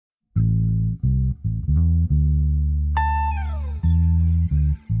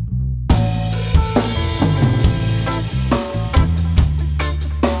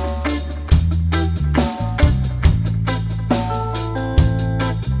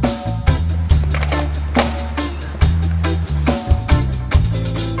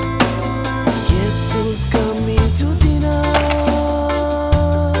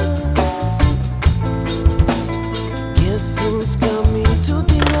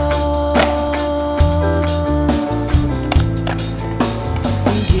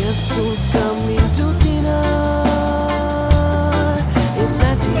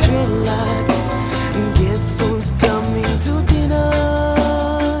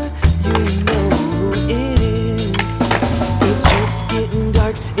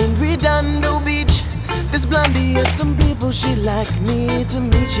like me to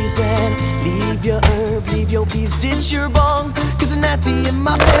me, she said. Leave your herb, leave your peace, ditch your bong, cause Natty and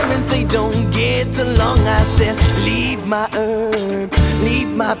my parents, they don't get along. I said, leave my herb,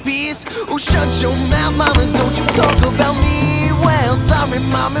 leave my peace. Oh, shut your mouth, mama, don't you talk about me. Well, sorry,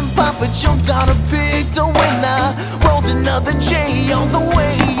 mom and papa jumped on a picture when I rolled another J on the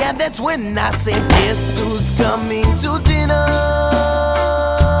way. Yeah, that's when I said, guess who's coming to dinner?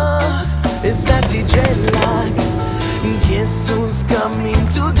 It's Natty Dreadlock. Guess who's coming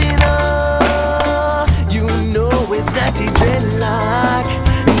to dinner? You know it's Natty Dreadlock.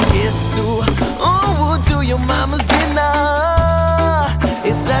 Guess who? Oh, to your mama's dinner.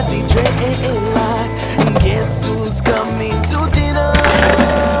 It's Natty Dreadlock. Guess who's coming to dinner?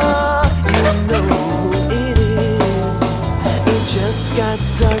 You know who it is. It just got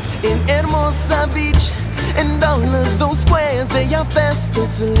dark in Hermosa Beach, and all of those squares, they are fast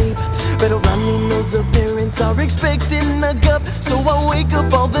asleep. But Ronnie knows the parents are expecting a gup, so I wake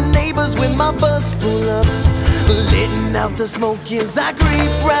up all the neighbors when my bus pull up. Letting out the smoke as I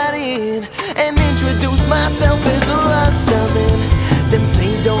creep right in and introduce myself as a Rastaman. Them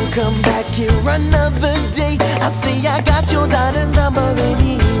say don't come back here another day. I say I got your daughter's number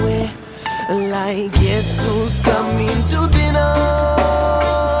anyway. Like, guess who's coming to dinner?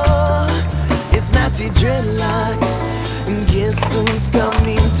 It's Natty Dreadlock. Guess who's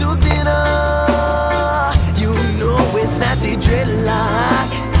coming to dinner? You know it's Natty Dreadlock.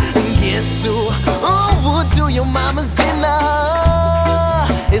 Guess who? Oh, to your mama's dinner.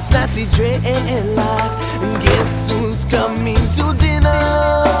 It's Natty Dreadlock. Guess who's coming to dinner?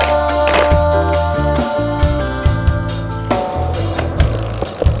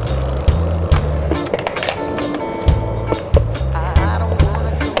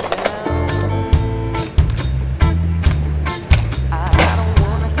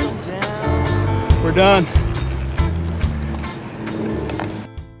 We're done.